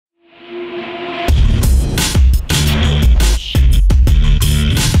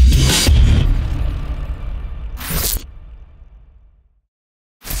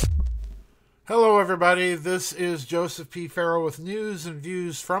everybody. This is Joseph P. Farrell with news and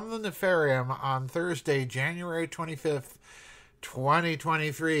views from the Nefarium on Thursday, January 25th,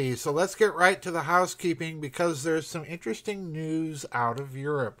 2023. So let's get right to the housekeeping because there's some interesting news out of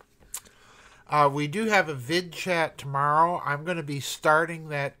Europe. We do have a vid chat tomorrow. I'm going to be starting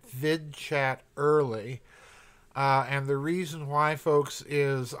that vid chat early. And the reason why, folks,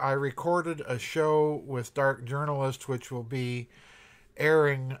 is I recorded a show with Dark Journalist, which will be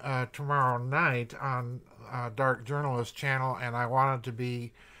airing tomorrow night on Dark Journalist channel, and I wanted to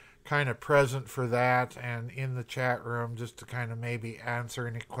be kind of present for that and in the chat room just to kind of maybe answer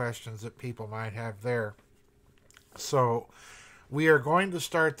any questions that people might have there. So we are going to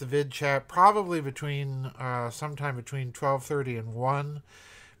start the vid chat probably between sometime between 12:30 and 1.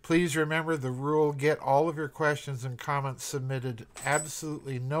 Please remember the rule: get all of your questions and comments submitted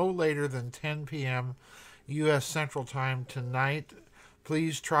absolutely no later than 10 p.m. U.S. Central Time tonight.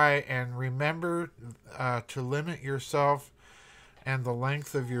 Please try and remember to limit yourself and the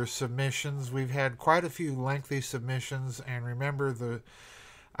length of your submissions. We've had quite a few lengthy submissions, and remember,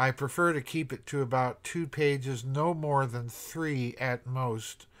 I prefer to keep it to about 2 pages, no more than 3 at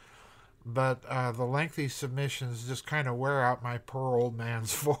most. But the lengthy submissions just kind of wear out my poor old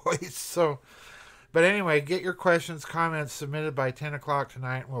man's voice. But anyway, get your questions, comments submitted by 10 o'clock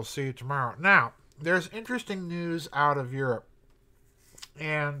tonight, and we'll see you tomorrow. Now, there's interesting news out of Europe.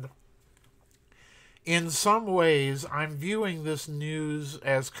 And in some ways, I'm viewing this news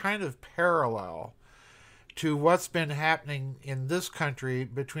as kind of parallel to what's been happening in this country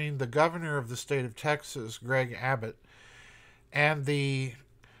between the governor of the state of Texas, Greg Abbott, and the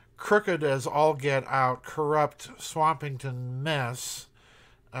crooked as all get out, corrupt Swampington mess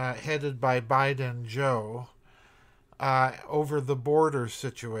headed by Biden Joe over the border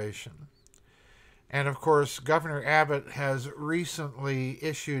situation. And of course, Governor Abbott has recently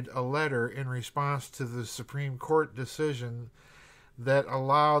issued a letter in response to the Supreme Court decision that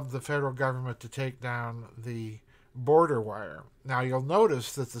allowed the federal government to take down the border wire. Now, you'll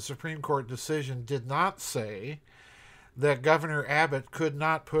notice that the Supreme Court decision did not say that Governor Abbott could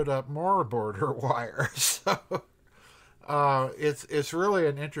not put up more border wire. So it's really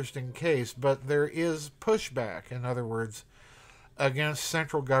an interesting case, but there is pushback, in other words, against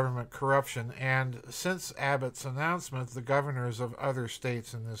central government corruption. And since Abbott's announcement, the governors of other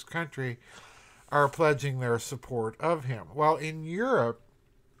states in this country are pledging their support of him. Well, in Europe,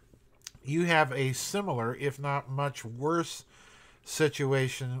 you have a similar, if not much worse,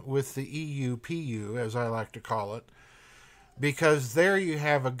 situation with the EU-PU, as I like to call it, because there you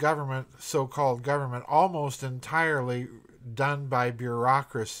have a government, so-called government, almost entirely done by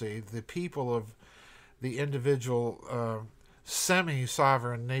bureaucracy. The people of the individual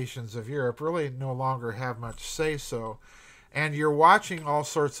semi-sovereign nations of Europe really no longer have much say-so. And you're watching all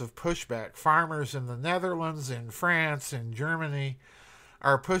sorts of pushback. Farmers in the Netherlands, in France, in Germany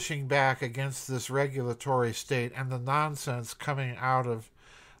are pushing back against this regulatory state and the nonsense coming out of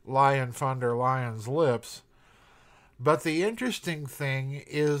Lion von der Leyen's lips. But the interesting thing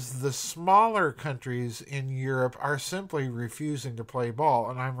is the smaller countries in Europe are simply refusing to play ball.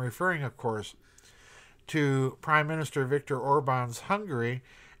 And I'm referring, of course, to Prime Minister Viktor Orban's Hungary,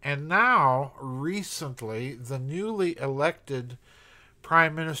 and now, recently, the newly elected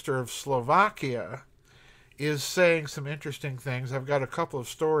Prime Minister of Slovakia is saying some interesting things. I've got a couple of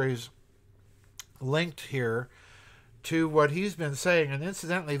stories linked here to what he's been saying, and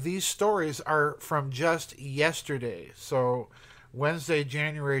incidentally, these stories are from just yesterday, so Wednesday,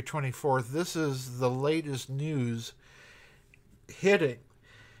 January 24th. This is the latest news hitting.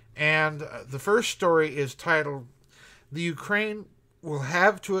 And the first story is titled, "The Ukraine Will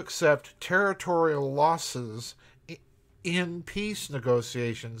Have to Accept Territorial Losses in Peace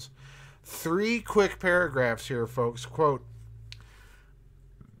Negotiations." 3 quick paragraphs here, folks. Quote,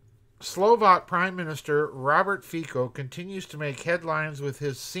 "Slovak Prime Minister Robert Fico continues to make headlines with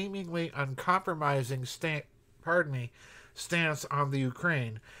his seemingly uncompromising stance on the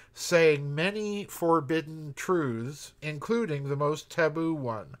Ukraine, saying many forbidden truths, including the most taboo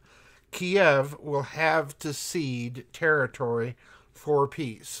one. Kiev will have to cede territory for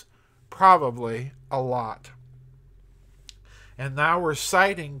peace. Probably a lot." And now we're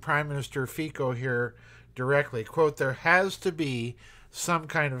citing Prime Minister Fico here directly. Quote, "There has to be some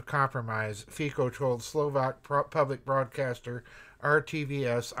kind of compromise," Fico told Slovak public broadcaster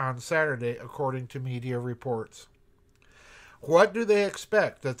RTVS on Saturday, according to media reports. What do they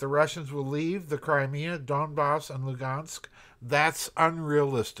expect? That the Russians will leave the Crimea, Donbass, and Lugansk? That's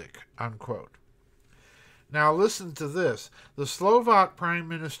unrealistic, unquote. Now listen to this. The Slovak Prime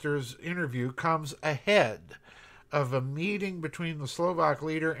Minister's interview comes ahead of a meeting between the Slovak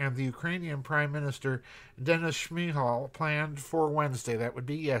leader and the Ukrainian Prime Minister Denis Shmyhal planned for Wednesday. That would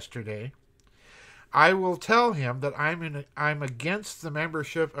be yesterday. I will tell him that I'm against the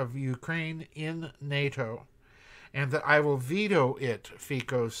membership of Ukraine in NATO, and that I will veto it,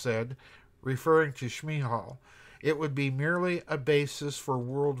 Fico said, referring to Shmyhal. It would be merely a basis for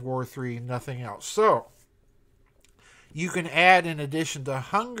World War III, nothing else. So, you can add, in addition to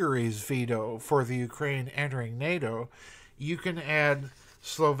Hungary's veto for the Ukraine entering NATO, you can add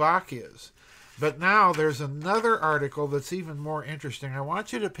Slovakia's. But now there's another article that's even more interesting. I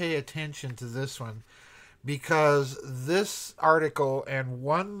want you to pay attention to this one, because this article and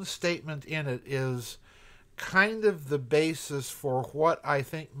one statement in it is kind of the basis for what I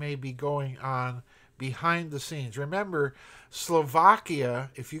think may be going on behind the scenes. Remember, Slovakia,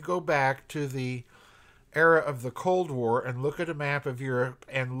 if you go back to the era of the Cold War and look at a map of Europe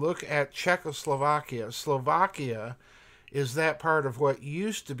and look at Czechoslovakia, Slovakia is that part of what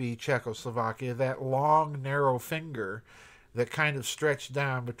used to be Czechoslovakia, that long, narrow finger that kind of stretched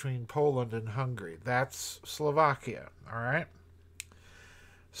down between Poland and Hungary. That's Slovakia, all right?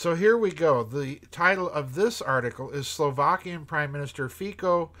 So here we go. The title of this article is Slovakian Prime Minister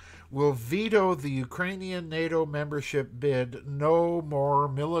Fico will veto the Ukrainian NATO membership bid, no more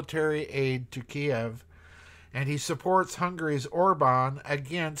military aid to Kiev, and he supports Hungary's Orban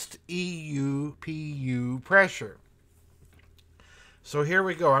against EU-PU pressure. So here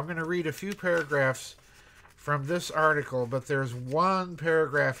we go. I'm going to read a few paragraphs from this article, but there's one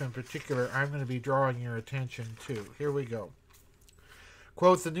paragraph in particular I'm going to be drawing your attention to. Here we go.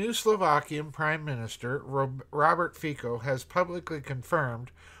 Quote, the new Slovakian Prime Minister, Robert Fico, has publicly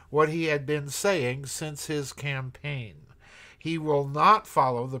confirmed what he had been saying since his campaign. He will not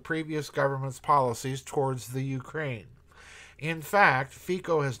follow the previous government's policies towards the Ukraine. In fact,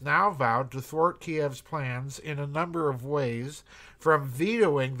 Fico has now vowed to thwart Kiev's plans in a number of ways, from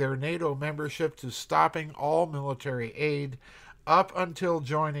vetoing their NATO membership to stopping all military aid, up until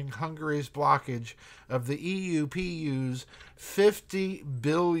joining Hungary's blockage of the EU-PU's €50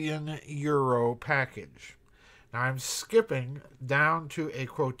 billion package. Now, I'm skipping down to a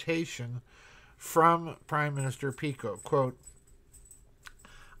quotation from Prime Minister Fico. Quote,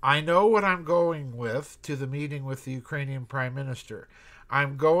 I know what I'm going with to the meeting with the Ukrainian Prime Minister.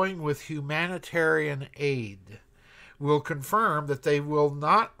 I'm going with humanitarian aid. We'll confirm that they will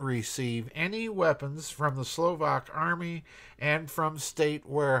not receive any weapons from the Slovak army and from state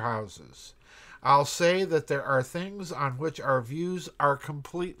warehouses. I'll say that there are things on which our views are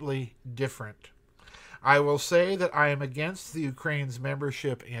completely different. I will say that I am against the Ukraine's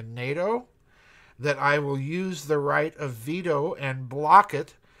membership in NATO, that I will use the right of veto and block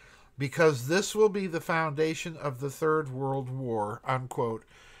it because this will be the foundation of the Third World War, unquote,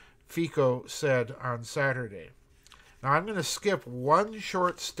 Fico said on Saturday. Now, I'm going to skip one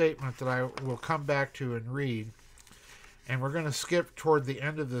short statement that I will come back to and read, and we're going to skip toward the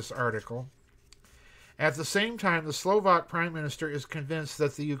end of this article. At the same time, the Slovak Prime Minister is convinced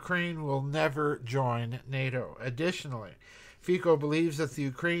that the Ukraine will never join NATO. Additionally, Fico believes that the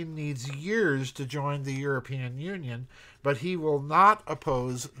Ukraine needs years to join the European Union, but he will not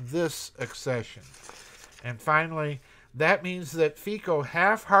oppose this accession. And finally, that means that Fico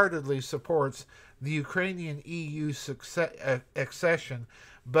half-heartedly supports the Ukrainian EU accession,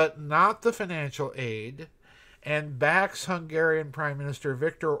 but not the financial aid, and backs Hungarian Prime Minister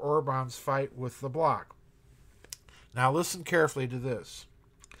Viktor Orban's fight with the bloc. Now listen carefully to this.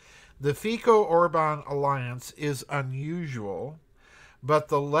 The Fico-Orban alliance is unusual, but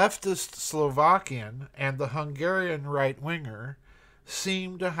the leftist Slovakian and the Hungarian right-winger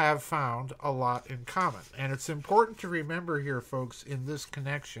seem to have found a lot in common. And it's important to remember here, folks, in this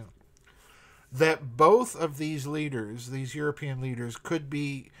connection, that both of these leaders, these European leaders, could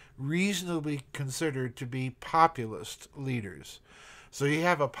be reasonably considered to be populist leaders. So you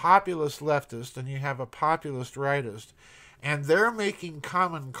have a populist leftist and you have a populist rightist, and they're making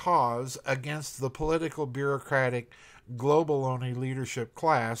common cause against the political, bureaucratic, global-only leadership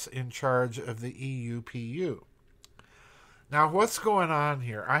class in charge of the EU-PU. Now, what's going on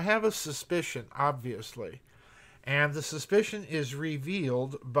here? I have a suspicion, obviously, and the suspicion is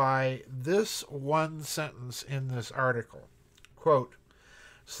revealed by this one sentence in this article. Quote,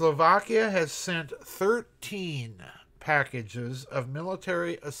 Slovakia has sent 13 packages of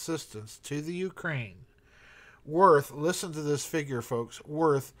military assistance to the Ukraine worth, listen to this figure, folks,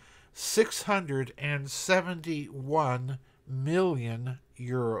 worth 671 million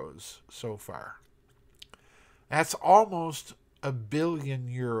euros so far. That's almost €1 billion,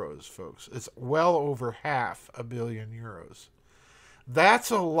 folks. It's well over half €1 billion. That's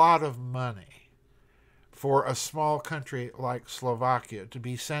a lot of money for a small country like Slovakia to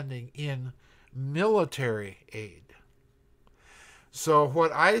be sending in military aid. So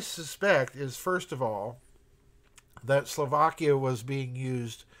what I suspect is, first of all, that Slovakia was being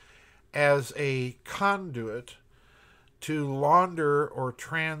used as a conduit to launder or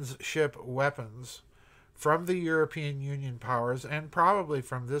transship weapons from the European Union powers, and probably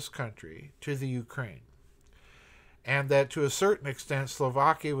from this country, to the Ukraine. And that to a certain extent,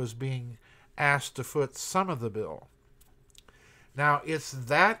 Slovakia was being asked to foot some of the bill. Now, it's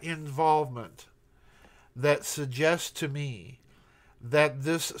that involvement that suggests to me that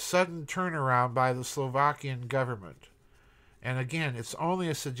this sudden turnaround by the Slovakian government, and again, it's only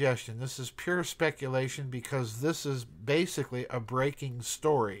a suggestion, this is pure speculation because this is basically a breaking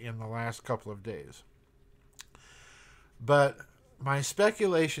story in the last couple of days. But my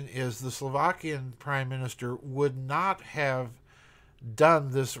speculation is the Slovakian Prime Minister would not have done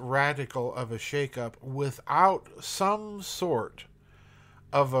this radical of a shakeup without some sort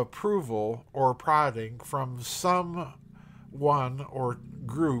of approval or prodding from someone or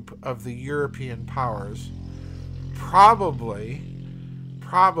group of the European powers, probably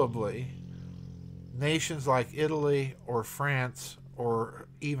nations like Italy or France or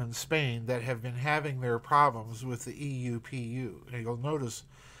even Spain that have been having their problems with the EU-PU. And you'll notice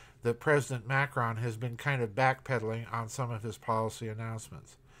that President Macron has been kind of backpedaling on some of his policy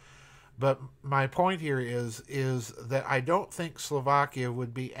announcements. But my point here is that I don't think Slovakia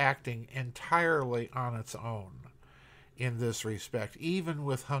would be acting entirely on its own in this respect, even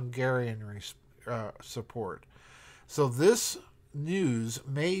with Hungarian support. So this news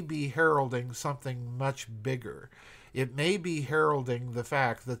may be heralding something much bigger. It may be heralding the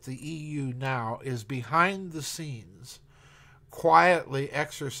fact that the EU now is behind the scenes, quietly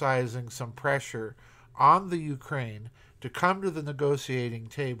exercising some pressure on the Ukraine to come to the negotiating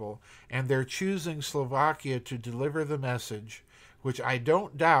table, and they're choosing Slovakia to deliver the message, which I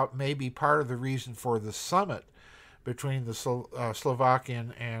don't doubt may be part of the reason for the summit between the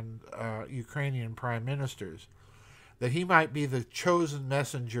Slovakian and Ukrainian prime ministers, that he might be the chosen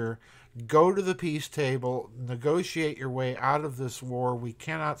messenger. Go to the peace table, negotiate your way out of this war. We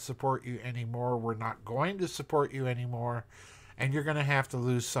cannot support you anymore. We're not going to support you anymore, and you're going to have to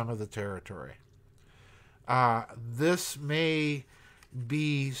lose some of the territory. This may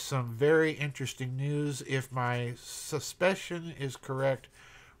be some very interesting news. If my suspicion is correct,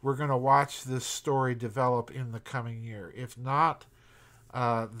 we're going to watch this story develop in the coming year. If not,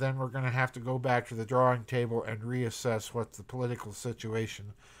 then we're going to have to go back to the drawing table and reassess what the political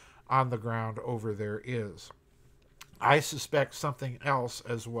situation on the ground over there is. I suspect something else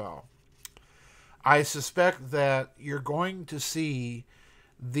as well. I suspect that you're going to see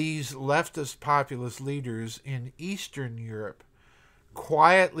these leftist populist leaders in Eastern Europe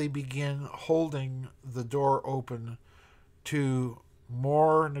quietly begin holding the door open to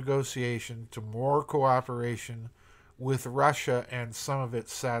more negotiation, to more cooperation with Russia and some of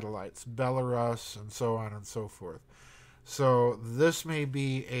its satellites, Belarus and so on and so forth. So this may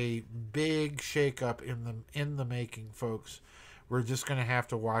be a big shakeup in the making, folks. We're just going to have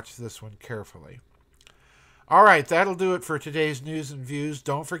to watch this one carefully. All right, that'll do it for today's news and views.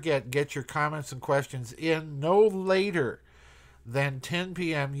 Don't forget, get your comments and questions in no later than 10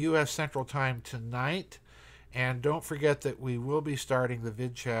 p.m. U.S. Central Time tonight. And don't forget that we will be starting the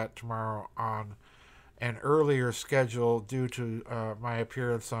vid chat tomorrow on an earlier schedule due to my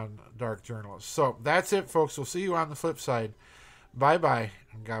appearance on Dark Journalist. So that's it, folks. We'll see you on the flip side. Bye-bye,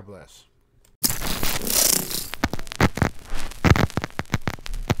 and God bless.